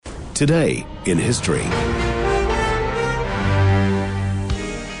Today in History.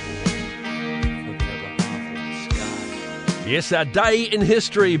 Yes, our day in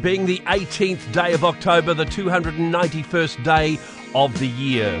history being the 18th day of October, the 291st day of the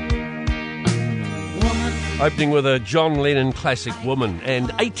year. Opening with a John Lennon classic, Woman.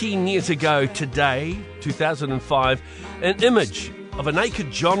 And 18 years ago today, 2005, an image of a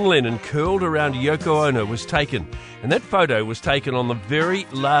naked John Lennon curled around Yoko Ono was taken. And that photo was taken on the very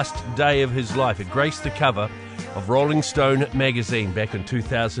last day of his life. It graced the cover of Rolling Stone magazine back in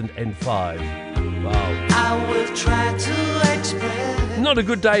 2005. Wow. I will try to express. Not a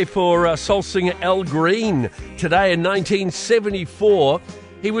good day for soul singer Al Green. Today in 1974,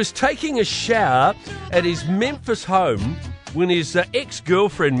 he was taking a shower at his Memphis home when his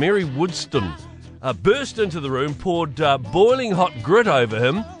ex-girlfriend Mary Woodston burst into the room, poured boiling hot grit over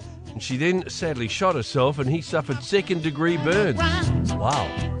him, and she then sadly shot herself and he suffered second-degree burns. Wow,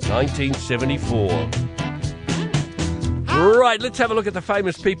 1974. Right, let's have a look at the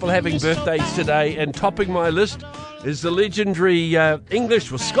famous people having birthdays today. And topping my list is the legendary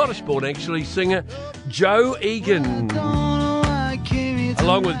English, well, Scottish-born actually, singer Joe Egan.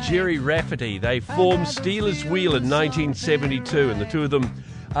 Along with Jerry Rafferty, they formed Stealers Wheel in 1972, and the two of them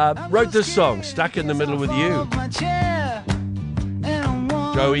wrote this song, Stuck in the Middle with You.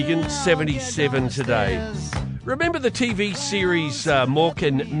 Joe Egan, 77 today. Remember the TV series Mork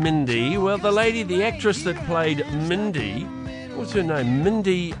and Mindy? Well, the actress that played Mindy, what's her name?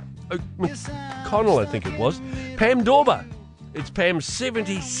 Mindy McConnell, I think it was. Pam Dawber. It's Pam's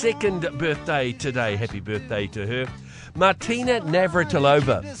 72nd birthday today. Happy birthday to her. Martina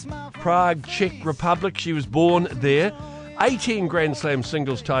Navratilova, Prague, Czech Republic. She was born there. 18 Grand Slam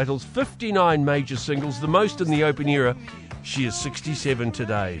singles titles, 59 major singles, the most in the Open era. She is 67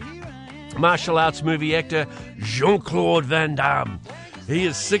 today. Martial arts movie actor Jean-Claude Van Damme. He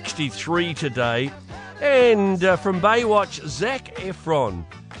is 63 today. And from Baywatch, Zac Efron.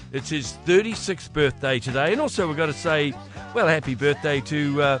 It's his 36th birthday today. And also we've got to say, well, happy birthday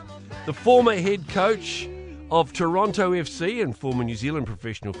to the former head coach of Toronto FC and former New Zealand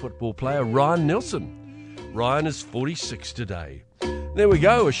professional football player Ryan Nelson. Ryan is 46 today. There we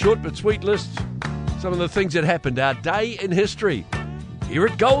go, a short but sweet list. Some of the things that happened, our day in history. Here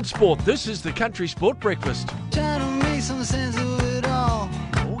at Gold Sport, this is the Country Sport Breakfast. Try to make some sense.